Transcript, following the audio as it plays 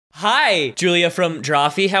Hi, Julia from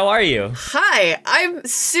Drawfee. How are you? Hi, I'm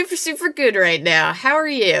super good right now. How are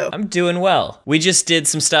you? I'm doing well. We just did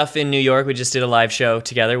some stuff in New York. We just did a live show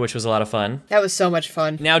together, which was a lot of fun. That was so much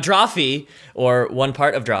fun. Now Drawfee, or one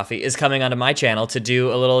part of Drawfee, is coming onto my channel to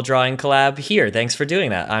do a little drawing collab here. Thanks for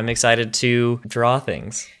doing that. I'm excited to draw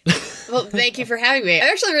things. Well, thank you for having me. I'm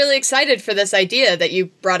actually really excited for this idea that you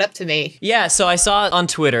brought up to me. Yeah, so I saw it on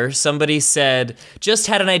Twitter. Somebody said, just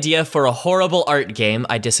had an idea for a horrible art game.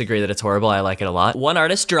 I disagree that it's horrible. I like it a lot. One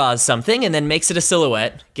artist draws something and then makes it a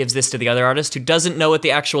silhouette, gives this to the other artist who doesn't know what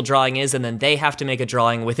the actual drawing is, and then they have to make a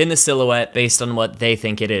drawing within the silhouette based on what they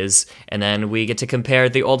think it is. And then we get to compare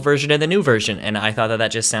the old version and the new version. And I thought that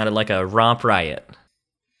that just sounded like a romp riot.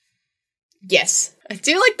 Yes. I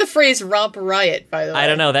do like the phrase romp riot, by the way. I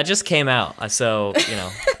don't know, that just came out. So, you know,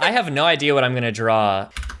 I have no idea what I'm gonna draw.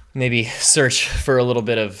 Maybe search for a little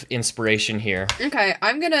bit of inspiration here. Okay,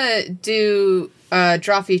 I'm gonna do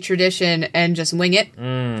Drawfee tradition and just wing it.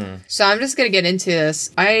 So I'm just gonna get into this.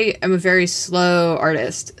 I am a very slow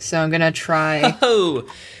artist, so I'm gonna try. Oh,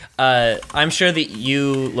 I'm sure that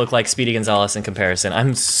you look like Speedy Gonzalez in comparison.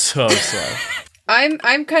 I'm so slow.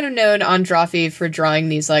 I'm kind of known on Drawfee for drawing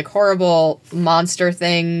these like horrible monster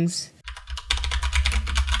things.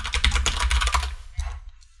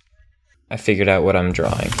 I figured out what I'm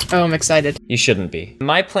drawing. Oh, I'm excited. You shouldn't be.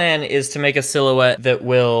 My plan is to make a silhouette that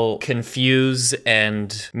will confuse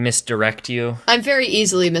and misdirect you. I'm very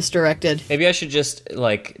easily misdirected. Maybe I should just,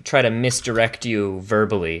 like, try to misdirect you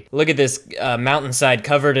verbally. Look at this mountainside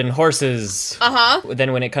covered in horses. Uh-huh.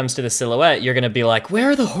 Then when it comes to the silhouette, you're gonna be like,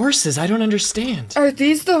 where are the horses? I don't understand. Are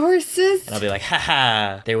these the horses? And I'll be like,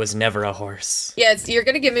 haha, there was never a horse. Yeah, you're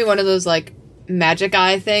gonna give me one of those, like, magic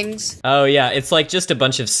eye things. Oh yeah, it's like just a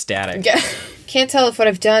bunch of static. Yeah. Can't tell if what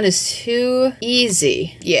I've done is too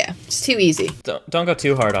easy. Yeah, it's too easy. Don't go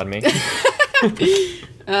too hard on me.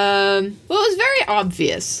 Well, it was very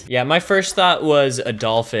obvious. Yeah, my first thought was a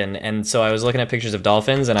dolphin, and so I was looking at pictures of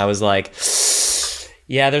dolphins, and I was like,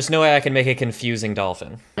 yeah, there's no way I can make a confusing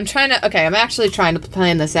dolphin. I'm actually trying to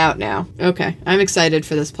plan this out now. Okay, I'm excited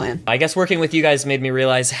for this plan. I guess working with you guys made me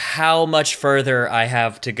realize how much further I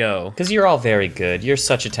have to go. Because you're all very good. You're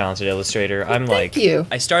such a talented illustrator. Well, thank you.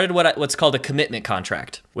 I started what's called a commitment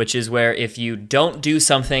contract, which is where if you don't do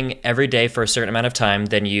something every day for a certain amount of time,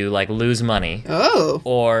 then you like lose money. Oh.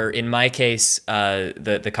 Or in my case,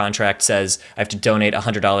 the contract says I have to donate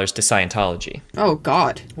 $100 to Scientology. Oh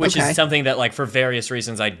God. Which is something that like for various reasons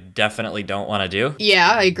I definitely don't want to do. Yeah,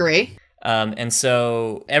 I agree. And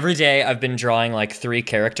so every day I've been drawing like 3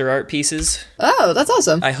 character art pieces. Oh, that's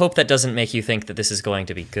awesome. I hope that doesn't make you think that this is going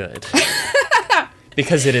to be good.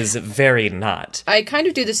 Because it is very not. I kind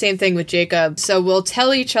of do the same thing with Jacob. So we'll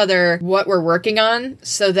tell each other what we're working on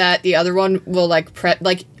so that the other one will like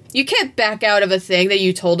you can't back out of a thing that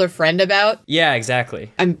you told a friend about. Yeah,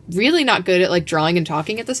 exactly. I'm really not good at like drawing and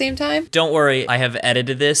talking at the same time. Don't worry, I have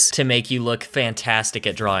edited this to make you look fantastic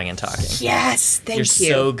at drawing and talking. Yes, thank you. You're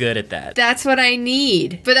so good at that. That's what I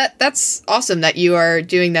need. But that's awesome that you are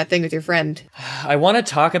doing that thing with your friend. I want to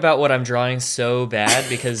talk about what I'm drawing so bad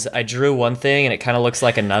because I drew one thing and it kind of looks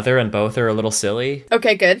like another and both are a little silly.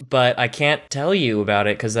 Okay, good. But I can't tell you about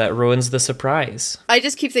it because that ruins the surprise. I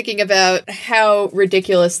just keep thinking about how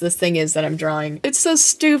ridiculous this thing is that I'm drawing. It's so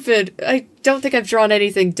stupid. I don't think I've drawn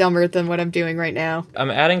anything dumber than what I'm doing right now. I'm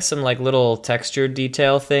adding some like little texture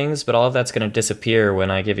detail things, but all of that's going to disappear when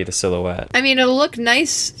I give you the silhouette. I mean, it'll look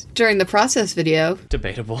nice during the process video.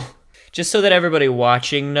 Debatable. Just so that everybody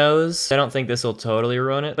watching knows, I don't think this will totally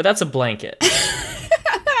ruin it, but that's a blanket.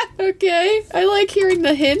 Okay, I like hearing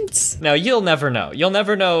the hints. No, you'll never know. You'll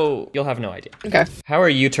never know. You'll have no idea. Okay. How are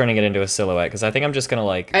you turning it into a silhouette? Because I think I'm just gonna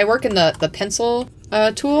like... I work in the pencil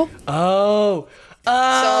tool. Oh! So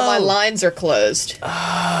all my lines are closed.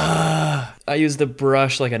 I use the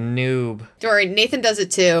brush like a noob. Don't worry, Nathan does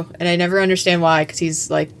it too, and I never understand why, because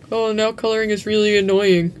he's like, oh, now coloring is really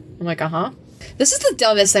annoying. I'm like, uh-huh. This is the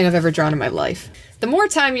dumbest thing I've ever drawn in my life. The more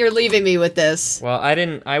time you're leaving me with this. Well,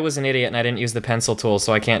 I was an idiot and I didn't use the pencil tool,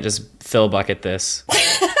 so I can't just fill bucket this.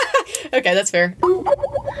 Okay, that's fair.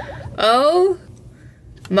 Oh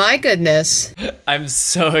my goodness. I'm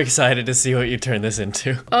so excited to see what you turn this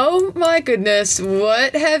into. Oh my goodness,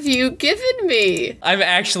 what have you given me? I'm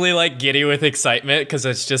actually like giddy with excitement because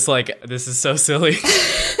it's just like, this is so silly.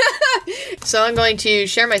 So I'm going to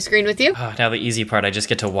share my screen with you. Oh, now the easy part, I just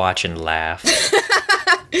get to watch and laugh.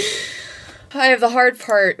 I have the hard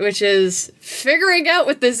part, which is figuring out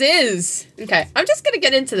what this is. Okay, I'm just gonna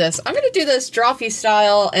get into this. I'm gonna do this Drawfee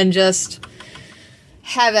style and just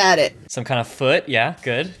have at it. Some kind of foot, yeah,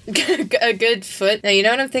 good. A good foot. Now, you know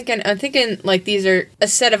what I'm thinking? I'm thinking, like, these are a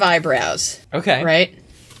set of eyebrows. Okay. Right?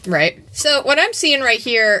 Right. So what I'm seeing right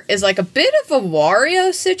here is like a bit of a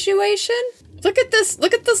Wario situation. Look at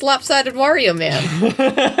this lopsided Wario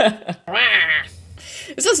man.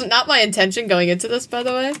 This is not my intention going into this, by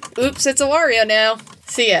the way. Oops, it's a Wario now.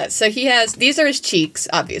 So yeah, so he has, these are his cheeks,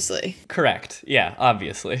 obviously. Correct. Yeah,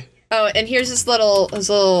 obviously. Oh, and here's his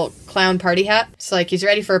little clown party hat. It's like he's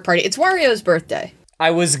ready for a party. It's Wario's birthday.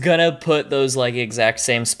 I was gonna put those like exact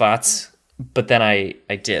same spots, but then I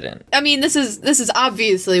didn't. I mean, this is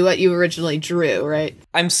obviously what you originally drew, right?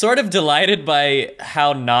 I'm sort of delighted by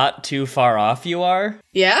how not too far off you are.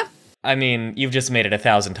 Yeah? I mean, you've just made it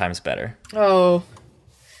 1,000 times better. Oh.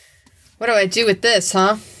 What do I do with this,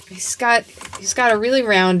 huh? He's got a really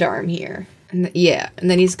round arm here. And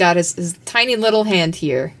then he's got his tiny little hand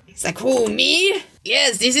here. He's like, "Who, me?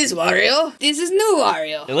 Yes, this is Wario. This is new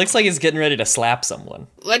Wario." It looks like he's getting ready to slap someone.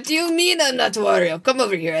 What do you mean I'm not Wario? Come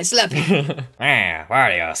over here, I slap you.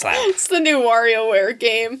 Wario slap. It's the new WarioWare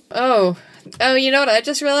game. Oh, you know what? I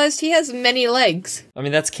just realized he has many legs. I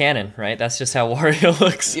mean, that's canon, right? That's just how Wario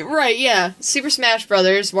looks. Right, yeah. Super Smash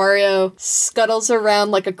Brothers, Wario scuttles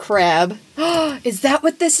around like a crab. Is that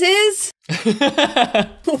what this is?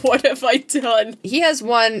 What have I done? He has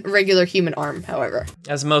one regular human arm, however.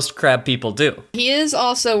 As most crab people do. He is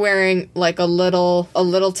also wearing like a little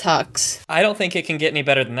tux. I don't think it can get any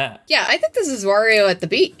better than that. Yeah, I think this is Wario at the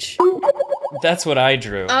beach. That's what I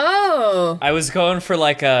drew. Oh. I was going for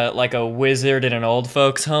like a wizard in an old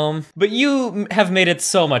folks home, but you have made it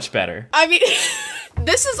so much better. I mean,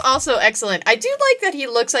 this is also excellent. I do like that he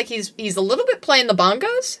looks like he's a little bit playing the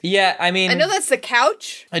bongos. Yeah, I mean, I know that's the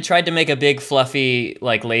couch. I tried to make a big fluffy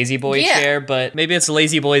like Lazy Boy chair, but maybe it's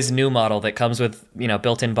Lazy Boy's new model that comes with,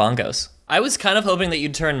 built-in bongos. I was kind of hoping that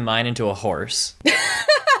you'd turn mine into a horse.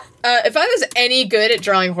 If I was any good at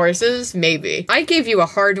drawing horses, maybe. I gave you a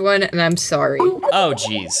hard one, and I'm sorry. Oh,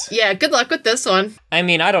 jeez. Yeah, good luck with this one. I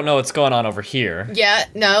mean, I don't know what's going on over here. Yeah,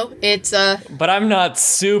 no, it's, But I'm not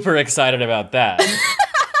super excited about that.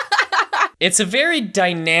 It's a very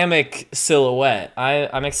dynamic silhouette.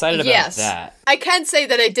 I'm excited about that. I can say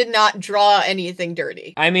that I did not draw anything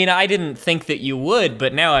dirty. I mean, I didn't think that you would,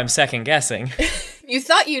 but now I'm second guessing. You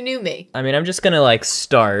thought you knew me. I mean, I'm just gonna like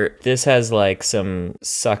start. This has like some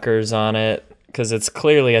suckers on it, because it's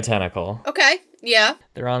clearly a tentacle. Okay, yeah.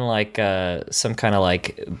 They're on like some kind of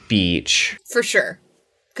like beach. For sure.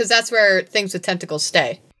 Because that's where things with tentacles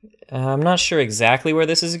stay. I'm not sure exactly where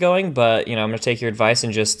this is going, but, I'm going to take your advice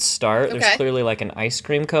and just start. Okay. There's clearly like an ice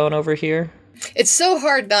cream cone over here. It's so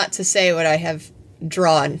hard not to say what I have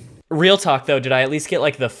drawn. Real talk, though, did I at least get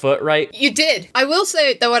like the foot right? You did. I will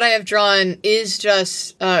say that what I have drawn is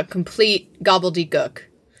just complete gobbledygook.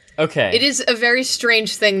 Okay. It is a very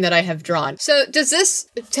strange thing that I have drawn. So does this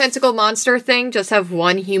tentacle monster thing just have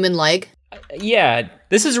one human leg? Yeah,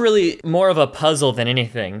 this is really more of a puzzle than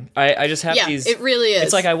anything. I just have these... Yeah, it really is.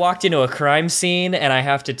 It's like I walked into a crime scene and I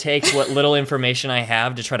have to take what little information I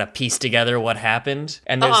have to try to piece together what happened.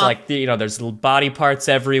 And there's like, there's body parts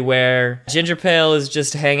everywhere. Ginger Pale is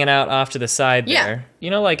just hanging out off to the side there. You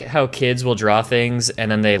know, like how kids will draw things and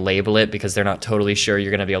then they label it because they're not totally sure you're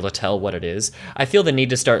going to be able to tell what it is. I feel the need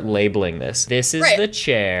to start labeling this. This is the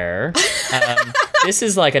chair. This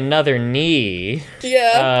is like another knee.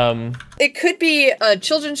 Yeah. It could be a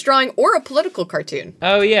children's drawing or a political cartoon.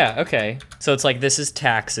 Oh, yeah, okay. So it's like, this is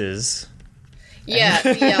taxes. Yeah,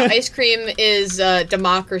 ice cream is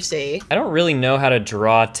democracy. I don't really know how to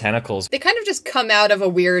draw tentacles. They kind of just come out of a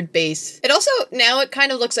weird base. It also, now it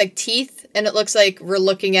kind of looks like teeth, and it looks like we're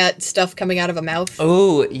looking at stuff coming out of a mouth.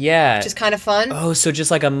 Oh, yeah. Which is kind of fun. Oh, so just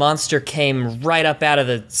like a monster came right up out of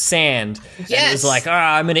the sand. Yes. And it was like,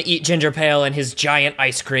 I'm gonna eat Ginger Pale and his giant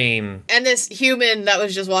ice cream. And this human that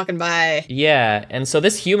was just walking by. Yeah, and so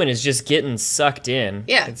this human is just getting sucked in.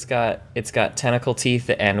 Yeah. It's got tentacle teeth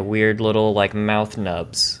and weird little like mouth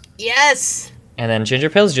nubs. Yes. And then Ginger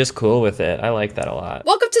Pale's just cool with it. I like that a lot.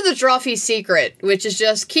 Welcome to the Drawfee secret, which is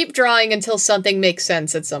just keep drawing until something makes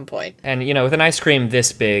sense at some point. And, with an ice cream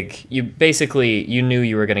this big, you knew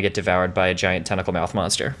you were going to get devoured by a giant tentacle mouth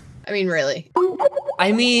monster. I mean, really.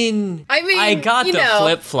 I mean, I got the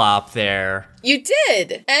flip-flop there. You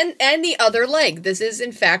did! And the other leg. This is,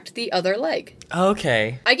 in fact, the other leg.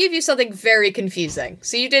 Okay. I gave you something very confusing,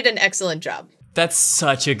 so you did an excellent job. That's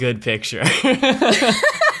such a good picture.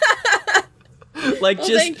 Like,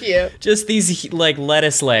 thank you. Just these, like,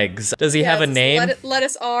 lettuce legs. Does he have a name?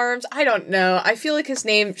 Lettuce arms. I don't know. I feel like his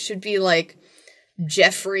name should be, like,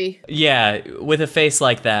 Jeffrey. Yeah, with a face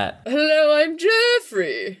like that. Hello, I'm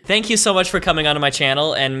Jeffrey. Thank you so much for coming onto my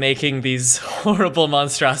channel and making these horrible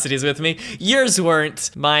monstrosities with me. Yours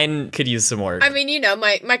weren't. Mine could use some work. I mean, you know,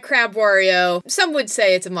 my Crab Wario, some would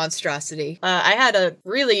say it's a monstrosity. I had a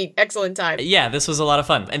really excellent time. Yeah, this was a lot of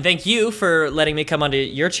fun. And thank you for letting me come onto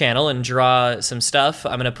your channel and draw some stuff.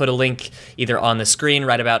 I'm gonna put a link either on the screen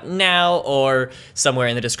right about now or somewhere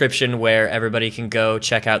in the description where everybody can go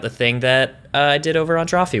check out the thing that I did over on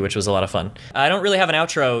Drawfee, which was a lot of fun. I don't really have an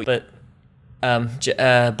outro, but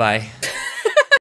bye.